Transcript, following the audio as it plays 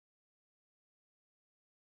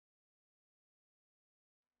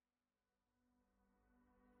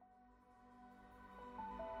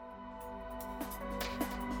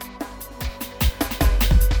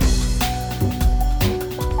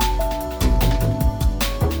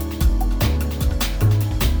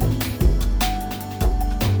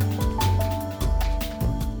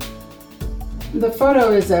The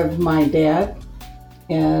photo is of my dad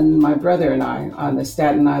and my brother and I on the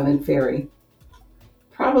Staten Island ferry,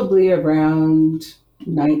 probably around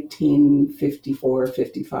 1954,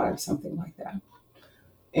 55, something like that.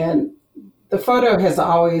 And the photo has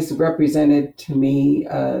always represented to me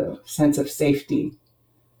a sense of safety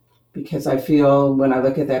because I feel when I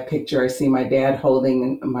look at that picture, I see my dad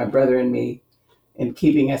holding my brother and me and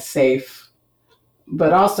keeping us safe,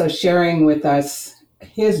 but also sharing with us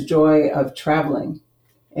his joy of traveling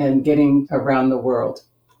and getting around the world.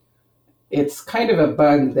 It's kind of a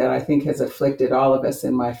bug that I think has afflicted all of us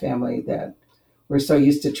in my family, that we're so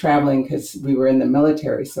used to traveling because we were in the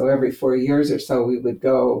military. So every 4 years or so, we would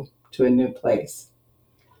go to a new place.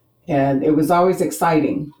 And it was always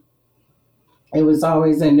exciting. It was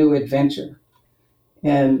always a new adventure.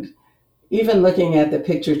 And even looking at the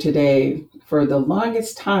picture today, for the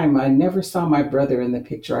longest time, I never saw my brother in the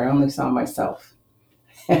picture. I only saw myself.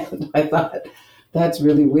 And I thought, that's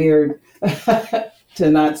really weird to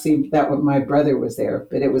not see that my brother was there.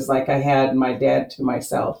 But it was like I had my dad to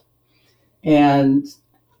myself. And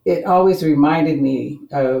it always reminded me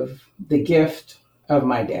of the gift of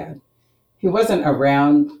my dad. He wasn't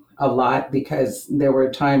around a lot because there were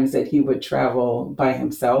times that he would travel by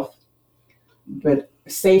himself. But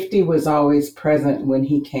safety was always present when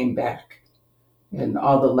he came back. And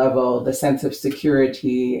all the sense of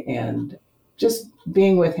security and just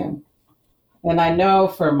being with him. And I know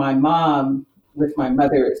for my mom, with my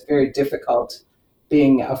mother, it's very difficult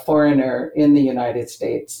being a foreigner in the United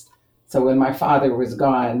States. So when my father was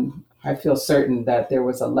gone, I feel certain that there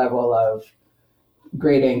was a level of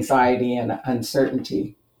great anxiety and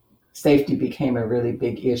uncertainty. Safety became a really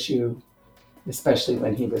big issue, especially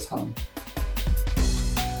when he was home.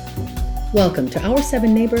 Welcome to Our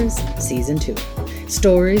Seven Neighbors, Season 2,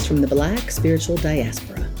 Stories from the Black Spiritual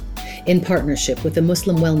Diaspora. In partnership with the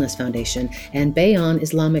Muslim Wellness Foundation and Bayon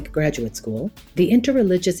Islamic Graduate School, the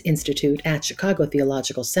Interreligious Institute at Chicago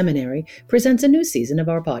Theological Seminary presents a new season of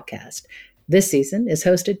our podcast. This season is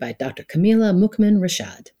hosted by Dr. Kamila Mukmin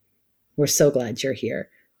Rashad. We're so glad you're here.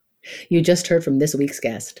 You just heard from this week's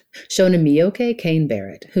guest, Shonen Miyoke Kane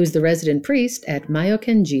Barrett, who's the resident priest at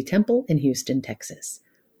Myoken-ji Temple in Houston, Texas.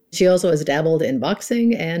 She also has dabbled in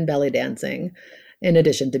boxing and belly dancing, in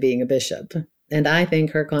addition to being a bishop. And I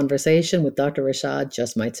think her conversation with Dr. Rashad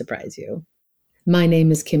just might surprise you. My name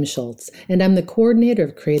is Kim Schultz, and I'm the coordinator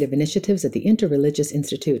of creative initiatives at the Interreligious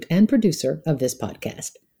Institute and producer of this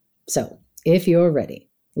podcast. So, if you're ready,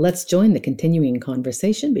 let's join the continuing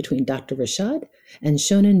conversation between Dr. Rashad and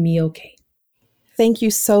Shonen Miyoke. Thank you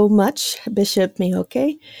so much, Bishop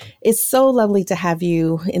Miyoke. It's so lovely to have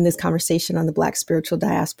you in this conversation on the Black spiritual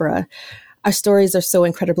diaspora. Our stories are so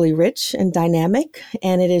incredibly rich and dynamic,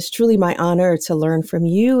 and it is truly my honor to learn from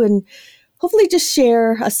you and hopefully just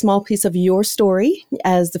share a small piece of your story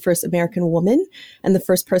as the first American woman and the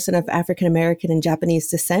first person of African American and Japanese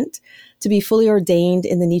descent to be fully ordained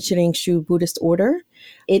in the Nichiren Shu Buddhist order.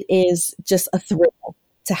 It is just a thrill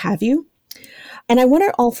to have you. And I want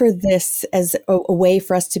to offer this as a way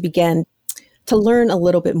for us to begin to learn a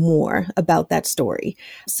little bit more about that story.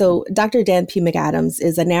 So Dr. Dan P. McAdams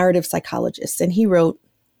is a narrative psychologist, and he wrote,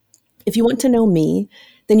 "If you want to know me,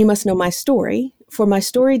 then you must know my story, for my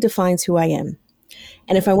story defines who I am.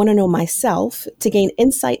 And if I want to know myself, to gain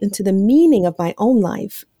insight into the meaning of my own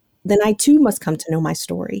life, then I too must come to know my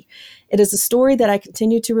story. It is a story that I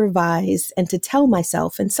continue to revise and to tell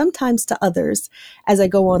myself, and sometimes to others, as I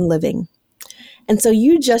go on living." And so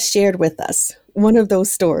you just shared with us one of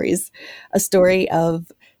those stories, a story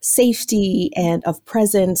of safety and of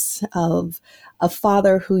presence, of a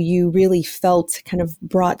father who you really felt kind of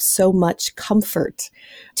brought so much comfort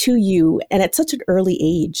to you and at such an early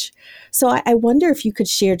age. So I wonder if you could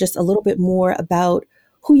share just a little bit more about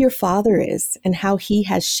who your father is and how he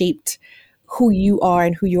has shaped who you are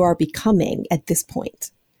and who you are becoming at this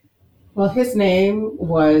point. Well, his name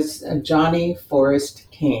was Johnny Forrest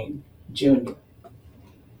Kane, Jr.,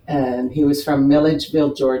 and he was from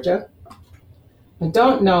Milledgeville, Georgia. I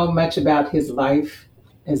don't know much about his life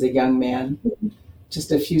as a young man,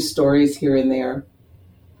 just a few stories here and there.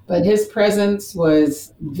 But his presence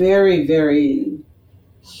was very, very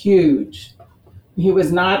huge. He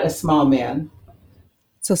was not a small man.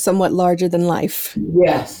 So somewhat larger than life.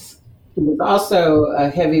 Yes. He was also a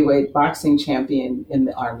heavyweight boxing champion in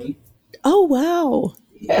the Army. Oh, wow.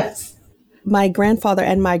 Yes. My grandfather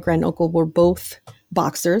and my granduncle were both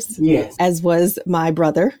boxers, yes, as was my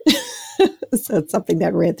brother. So it's something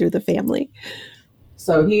that ran through the family.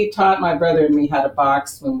 So he taught my brother and me how to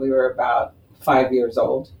box when we were about 5 years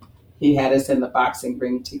old. He had us in the boxing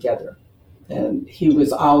ring together. And he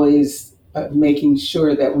was always making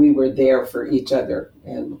sure that we were there for each other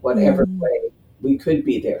in whatever Mm. way we could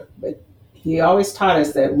be there. But he always taught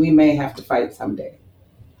us that we may have to fight someday.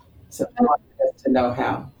 So he wanted us to know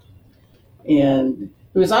how. And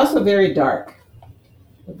it was also very dark,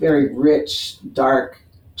 a very rich, dark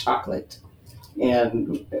chocolate.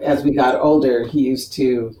 And as we got older, he used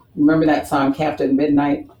to remember that song, Captain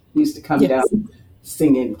Midnight? He used to come Yes. down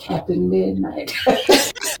singing Captain Midnight.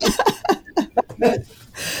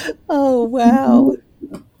 Oh, wow.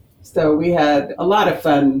 So we had a lot of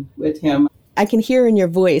fun with him. I can hear in your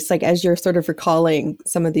voice, like as you're sort of recalling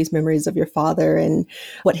some of these memories of your father and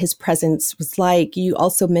what his presence was like, you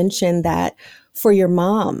also mentioned that for your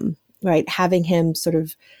mom, right, having him sort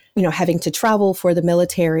of, having to travel for the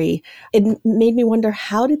military, it made me wonder,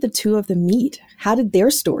 how did the two of them meet? How did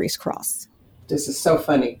their stories cross? This is so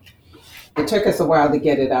funny. It took us a while to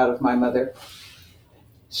get it out of my mother.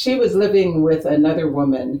 She was living with another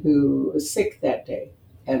woman who was sick that day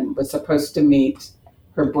and was supposed to meet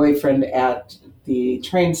her boyfriend at the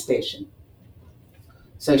train station.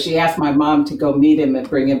 So she asked my mom to go meet him and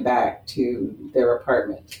bring him back to their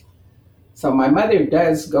apartment. So my mother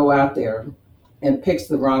does go out there and picks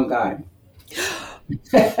the wrong guy.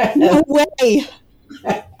 No way.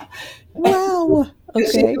 Wow. She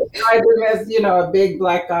Okay. described him as, a big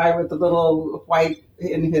black guy with a little white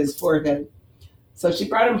in his forehead. So she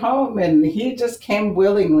brought him home and he just came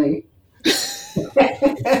willingly.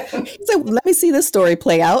 So let me see this story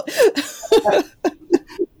play out.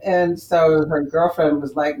 And so her girlfriend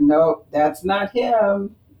was like, nope, that's not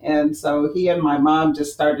him. And so he and my mom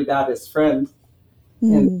just started out as friends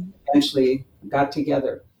and eventually got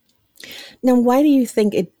together. Now, why do you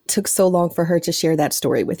think it took so long for her to share that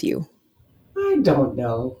story with you? I don't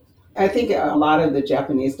know. I think a lot of the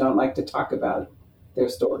Japanese don't like to talk about their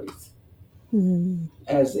stories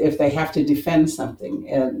as if they have to defend something.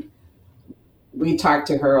 And we talked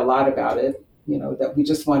to her a lot about it, that we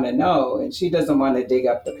just want to know. And she doesn't want to dig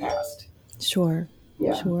up the past. Sure.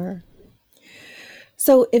 Yeah. Sure.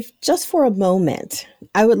 So if just for a moment,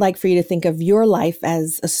 I would like for you to think of your life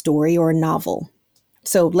as a story or a novel.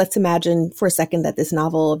 So let's imagine for a second that this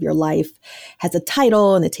novel of your life has a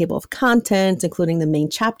title and a table of contents, including the main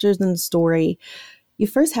chapters in the story. You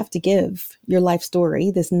first have to give your life story,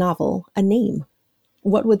 this novel, a name.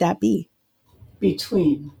 What would that be?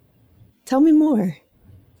 Between. Tell me more.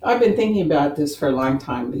 I've been thinking about this for a long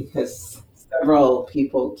time because several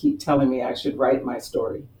people keep telling me I should write my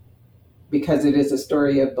story because it is a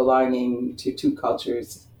story of belonging to two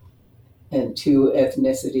cultures and two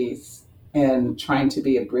ethnicities and trying to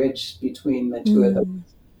be a bridge between the two of them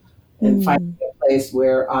and finding a place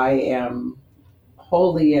where I am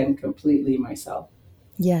wholly and completely myself.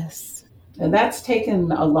 Yes. And that's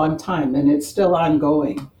taken a long time and it's still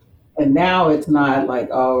ongoing. And now it's not like,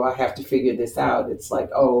 oh, I have to figure this out. It's like,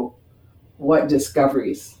 oh, what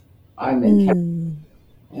discoveries I'm in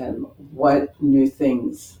and what new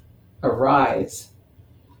things arise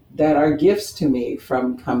that are gifts to me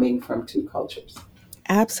from coming from two cultures.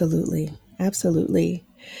 Absolutely. Absolutely.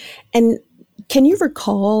 And can you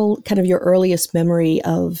recall kind of your earliest memory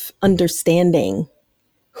of understanding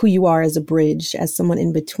who you are as a bridge, as someone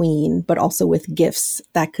in between, but also with gifts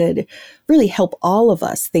that could really help all of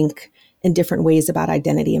us think in different ways about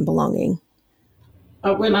identity and belonging?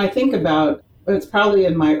 When I think about, it's probably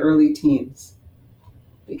in my early teens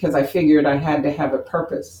because I figured I had to have a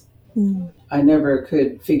purpose. I never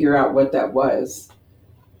could figure out what that was,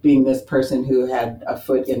 being this person who had a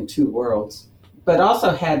foot in two worlds, but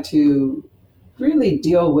also had to really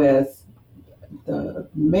deal with the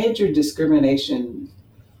major discrimination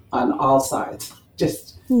on all sides.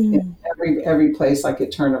 Just in every place I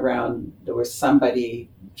could turn around, there was somebody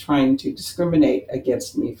trying to discriminate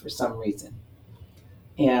against me for some reason.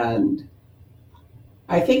 And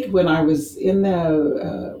I think when I was in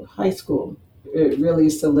the high school, it really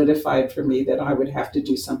solidified for me that I would have to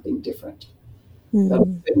do something different. That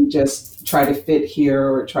I couldn't just try to fit here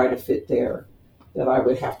or try to fit there, that I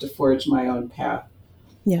would have to forge my own path.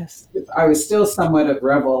 Yes. I was still somewhat of a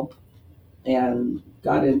rebel and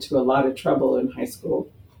got into a lot of trouble in high school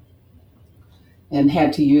and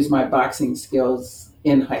had to use my boxing skills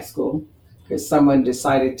in high school because someone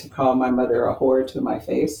decided to call my mother a whore to my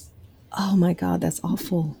face. Oh my God, that's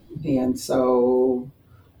awful. And so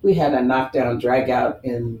we had a knockdown drag out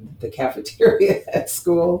in the cafeteria at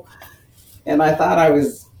school. And I thought I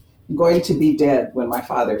was going to be dead when my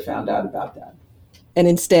father found out about that. And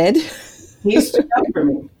instead, he stood up for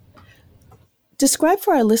me. Describe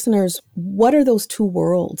for our listeners, what are those two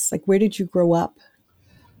worlds? Like, where did you grow up?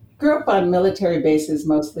 Grew up on military bases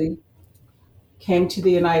mostly. Came to the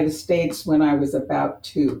United States when I was about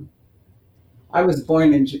 2. I was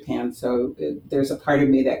born in Japan, so there's a part of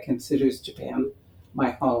me that considers Japan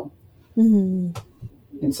my home. Mm.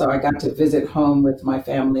 And so I got to visit home with my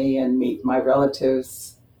family and meet my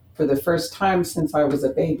relatives for the first time since I was a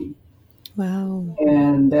baby. Wow.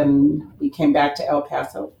 And then we came back to El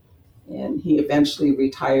Paso, and he eventually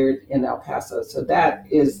retired in El Paso. So that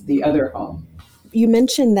is the other home. You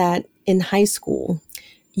mentioned that in high school,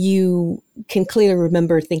 you can clearly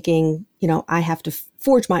remember thinking, I have to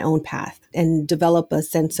forge my own path and develop a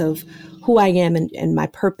sense of who I am and my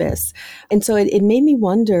purpose. And so it made me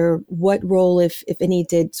wonder what role, if any,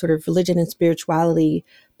 did sort of religion and spirituality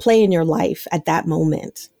play in your life at that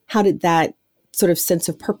moment? How did that sort of sense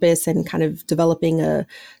of purpose and kind of developing a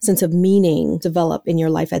sense of meaning develop in your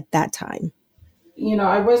life at that time?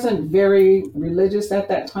 I wasn't very religious at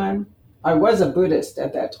that time. I was a Buddhist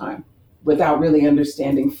at that time without really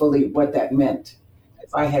understanding fully what that meant.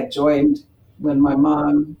 I had joined when my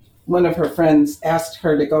mom, one of her friends asked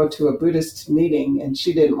her to go to a Buddhist meeting, and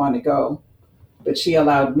she didn't want to go, but she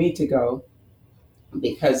allowed me to go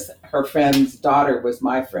because her friend's daughter was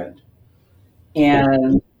my friend.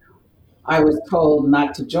 And I was told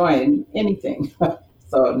not to join anything.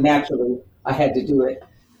 So naturally, I had to do it.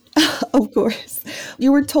 Of course.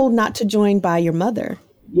 You were told not to join by your mother.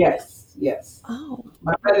 Yes. Oh.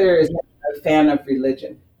 My mother is a fan of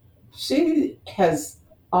religion. She has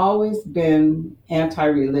always been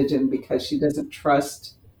anti-religion because she doesn't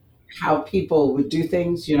trust how people would do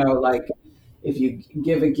things, like if you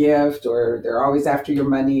give a gift or they're always after your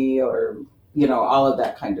money or, all of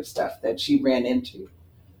that kind of stuff that she ran into,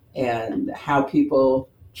 and how people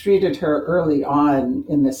treated her early on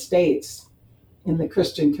in the States, in the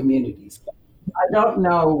Christian communities. I don't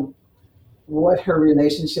know what her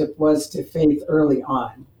relationship was to faith early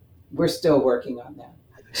on. We're still working on that.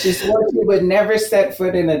 She swore she would never set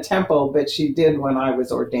foot in a temple, but she did when I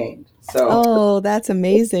was ordained. So, that's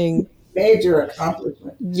amazing. Major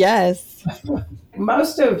accomplishment. Yes.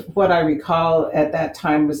 Most of what I recall at that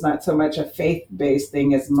time was not so much a faith-based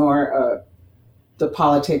thing as more the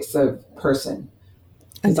politics of person.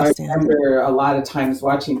 Because I remember a lot of times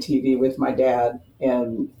watching TV with my dad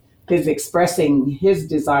and his expressing his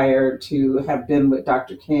desire to have been with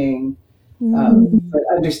Dr. King, but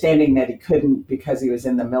understanding that he couldn't because he was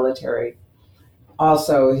in the military.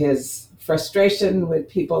 Also, his frustration with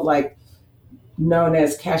people like known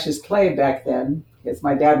as Cassius Clay back then, because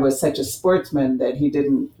my dad was such a sportsman that he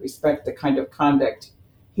didn't respect the kind of conduct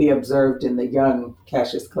he observed in the young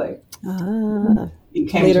Cassius Clay. He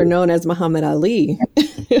later known as Muhammad Ali.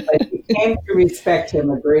 But he came to respect him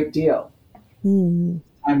a great deal. Time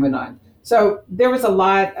went on. So there was a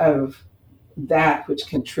lot of that which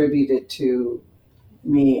contributed to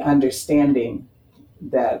me understanding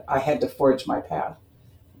that I had to forge my path.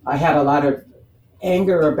 I had a lot of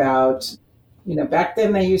anger about, back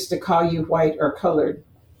then they used to call you white or colored.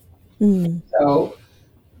 So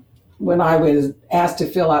when I was asked to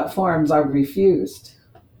fill out forms, I refused.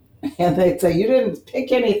 And they'd say, you didn't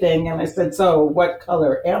pick anything. And I said, so what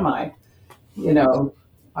color am I?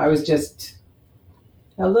 I was just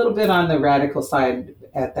a little bit on the radical side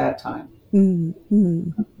at that time.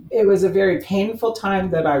 It was a very painful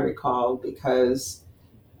time that I recall because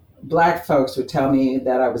Black folks would tell me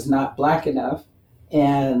that I was not Black enough.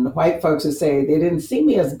 And white folks would say they didn't see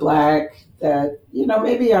me as Black, that,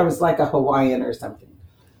 maybe I was like a Hawaiian or something.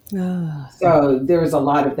 So there was a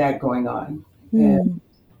lot of that going on. And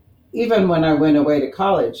even when I went away to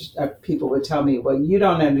college, people would tell me, well, you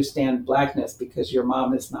don't understand Blackness because your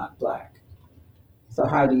mom is not Black. So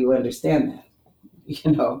how do you understand that?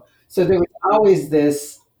 So there was always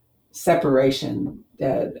this separation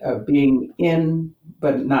of being in,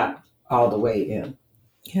 but not all the way in.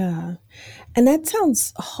 Yeah. And that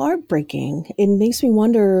sounds heartbreaking. It makes me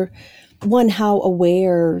wonder, one, how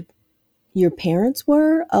aware your parents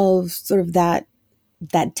were of sort of that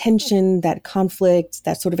tension, that conflict,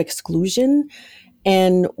 that sort of exclusion,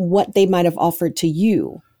 and what they might have offered to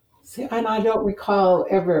you. See, and I don't recall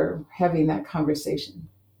ever having that conversation.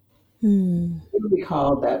 I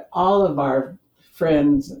recall that all of our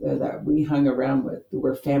friends that we hung around with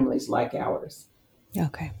were families like ours.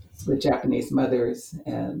 Okay. With Japanese mothers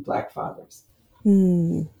and Black fathers.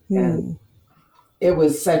 And it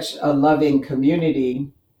was such a loving community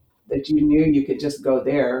that you knew you could just go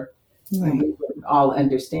there and we would all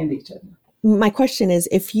understand each other. My question is,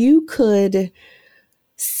 if you could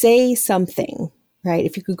say something, right?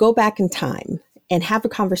 If you could go back in time and have a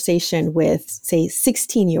conversation with, say,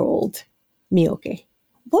 16-year-old Mioke,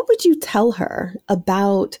 what would you tell her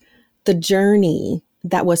about the journey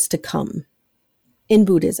that was to come in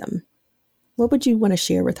Buddhism? What would you want to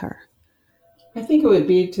share with her? I think it would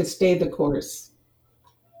be to stay the course,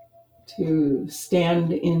 to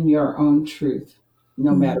stand in your own truth,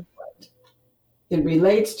 no matter Mm. what. It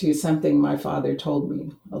relates to something my father told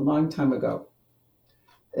me a long time ago,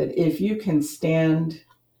 that if you can stand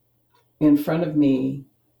in front of me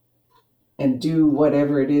and do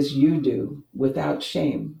whatever it is you do without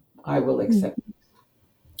shame, I will Mm. accept it.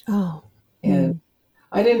 Oh. And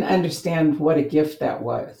I didn't understand what a gift that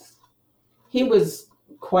was. He was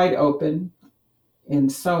quite open in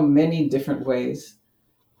so many different ways.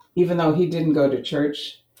 Even though he didn't go to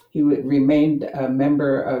church, he remained a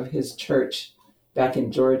member of his church back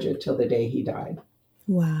in Georgia till the day he died.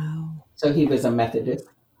 Wow. So he was a Methodist.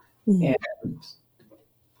 Mm. And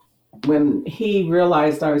when he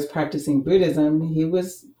realized I was practicing Buddhism, he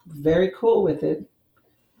was very cool with it.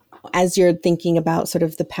 As you're thinking about sort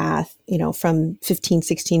of the path, from 15,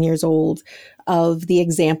 16 years old, of the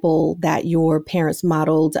example that your parents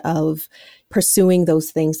modeled of pursuing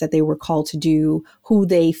those things that they were called to do, who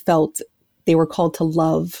they felt they were called to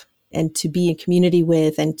love and to be in community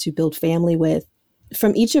with and to build family with.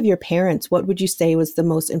 From each of your parents, what would you say was the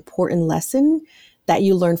most important lesson that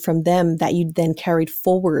you learned from them that you then carried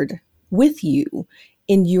forward with you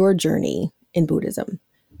in your journey in Buddhism?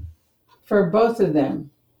 For both of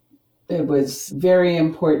them, it was very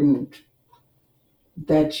important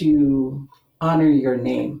that you honor your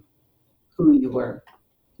name, who you were.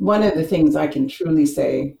 One of the things I can truly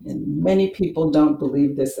say, and many people don't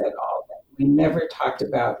believe this at all, that we never talked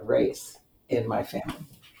about race in my family.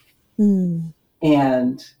 Mm.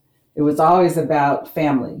 And it was always about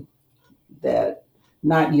family, that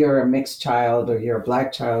not you're a mixed child or you're a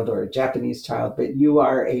Black child or a Japanese child, but you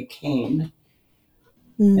are a Kane,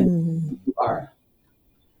 and you are.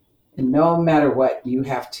 And no matter what, you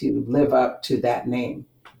have to live up to that name.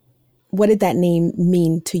 What did that name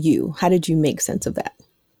mean to you? How did you make sense of that?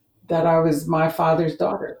 That I was my father's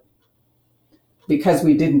daughter. Because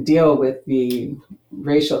we didn't deal with the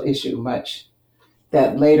racial issue much,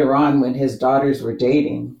 that later on when his daughters were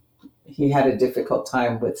dating, he had a difficult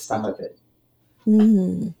time with some of it.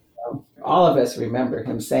 Mm. All of us remember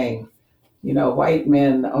him saying, white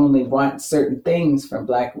men only want certain things from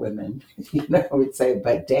Black women. We'd say,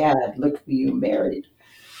 but Dad, look who you married.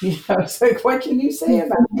 It's like, what can you say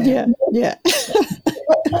about that? Yeah.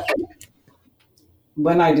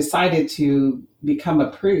 When I decided to become a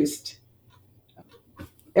priest,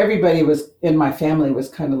 everybody was in my family was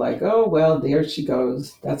kind of like, oh, well, there she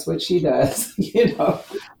goes. That's what she does.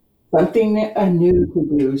 Something new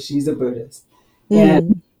to do. She's a Buddhist.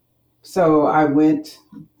 And so I went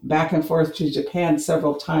back and forth to Japan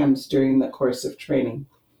several times during the course of training.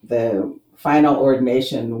 The final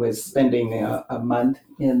ordination was spending a month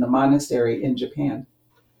in the monastery in Japan.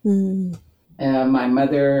 And my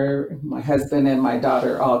mother, my husband, and my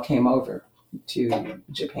daughter all came over to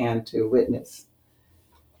Japan to witness.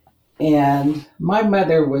 And my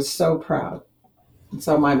mother was so proud. And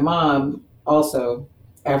so my mom also,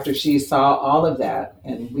 after she saw all of that,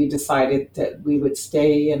 and we decided that we would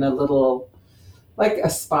stay in a little, like a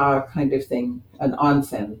spa kind of thing, an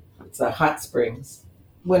onsen. It's a hot springs.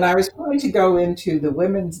 When I was going to go into the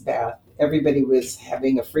women's bath, everybody was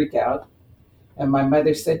having a freak out. And my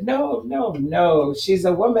mother said, no, she's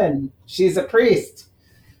a woman. She's a priest.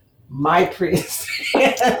 My priest.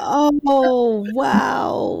 Oh,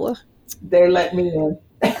 wow. They let me in.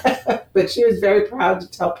 But she was very proud to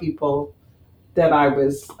tell people that I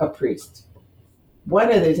was a priest.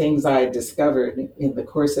 One of the things I discovered in the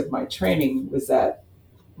course of my training was that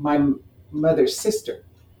my mother's sister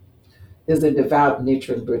is a devout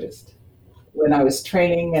Nichiren Buddhist. When I was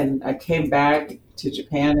training and I came back to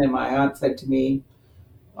Japan, and my aunt said to me,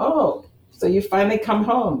 oh, so you finally come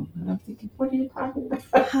home. And I'm thinking, what are you talking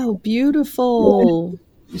about? How beautiful.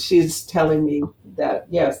 She's telling me that,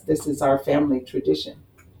 yes, this is our family tradition.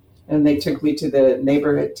 And they took me to the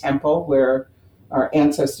neighborhood temple where our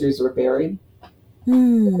ancestors were buried.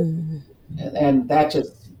 And that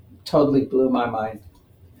just totally blew my mind.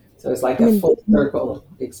 So it's like a full circle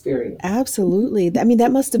experience. Absolutely.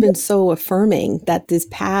 That must have been so affirming that this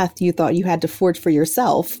path you thought you had to forge for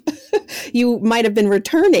yourself, you might have been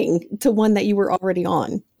returning to one that you were already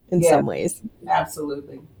on in some ways.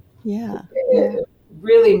 Absolutely. Yeah. It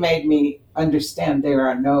really made me understand there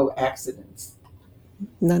are no accidents.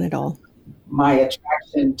 None at all. My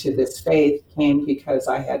attraction to this faith came because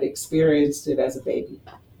I had experienced it as a baby.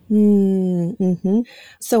 Mm-hmm.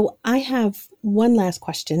 So I have one last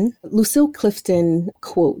question. Lucille Clifton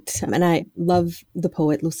quote, and I love the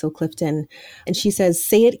poet Lucille Clifton, and she says,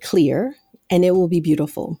 "Say it clear and it will be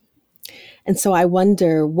beautiful." And so I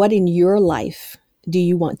wonder, what in your life do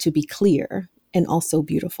you want to be clear and also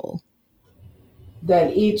beautiful?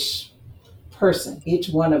 that each person, each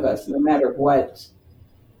one of us, no matter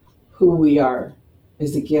who we are,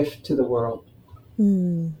 is a gift to the world.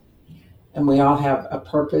 Mm. And we all have a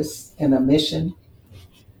purpose and a mission.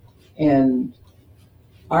 And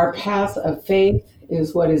our path of faith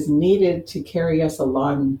is what is needed to carry us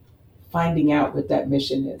along, finding out what that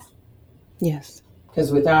mission is. Yes.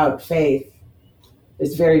 Because without faith,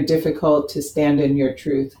 it's very difficult to stand in your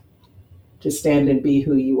truth, to stand and be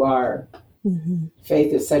who you are. Mm-hmm.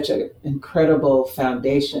 Faith is such an incredible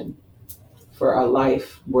foundation for a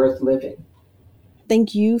life worth living.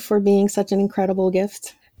 Thank you for being such an incredible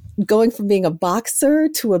gift. Going from being a boxer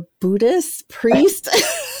to a Buddhist priest.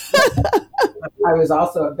 I was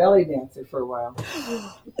also a belly dancer for a while.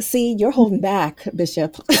 See, you're holding back,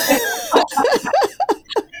 Bishop.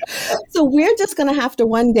 So we're just going to have to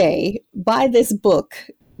one day buy this book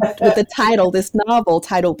with the title, this novel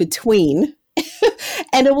titled Between.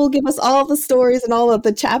 And it will give us all the stories and all of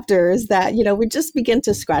the chapters that, we just begin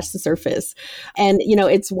to scratch the surface. And,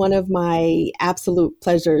 it's one of my absolute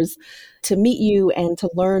pleasures to meet you and to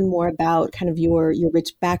learn more about kind of your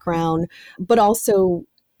rich background, but also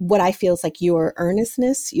what I feel is like your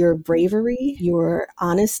earnestness, your bravery, your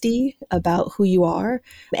honesty about who you are,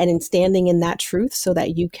 and in standing in that truth so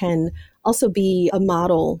that you can also be a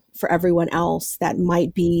model for everyone else that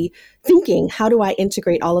might be thinking, how do I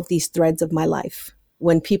integrate all of these threads of my life?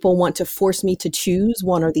 When people want to force me to choose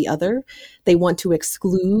one or the other, they want to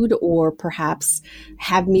exclude or perhaps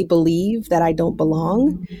have me believe that I don't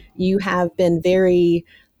belong. You have been very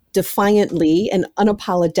defiantly and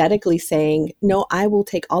unapologetically saying, no, I will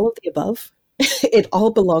take all of the above. It all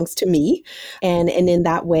belongs to me. And in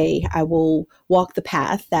that way, I will walk the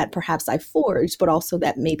path that perhaps I forged, but also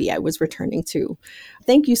that maybe I was returning to.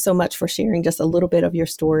 Thank you so much for sharing just a little bit of your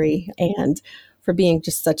story and for being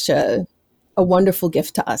just such a wonderful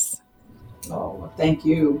gift to us. Oh, well, thank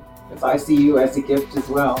you, because I see you as a gift as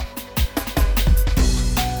well.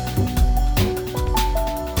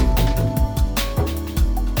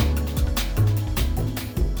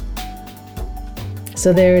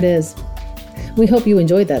 So there it is. We hope you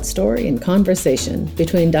enjoyed that story and conversation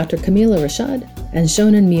between Dr. Camila Rashad and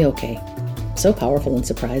Shonan Mioke. So powerful and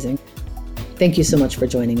surprising. Thank you so much for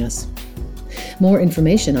joining us. More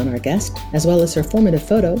information on our guest, as well as her formative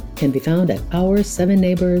photo, can be found at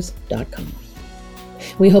our7neighbors.com.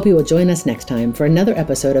 We hope you will join us next time for another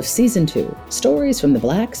episode of Season 2, Stories from the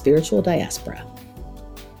Black Spiritual Diaspora.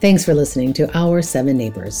 Thanks for listening to Our 7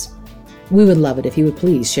 Neighbors. We would love it if you would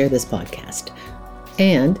please share this podcast.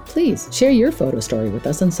 And please share your photo story with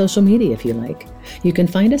us on social media if you like. You can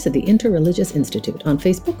find us at the Interreligious Institute on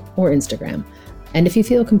Facebook or Instagram. And if you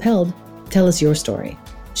feel compelled, tell us your story.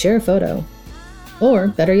 Share a photo. Or,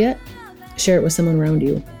 better yet, share it with someone around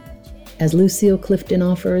you. As Lucille Clifton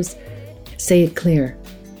offers, say it clear,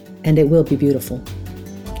 and it will be beautiful.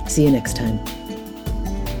 See you next time.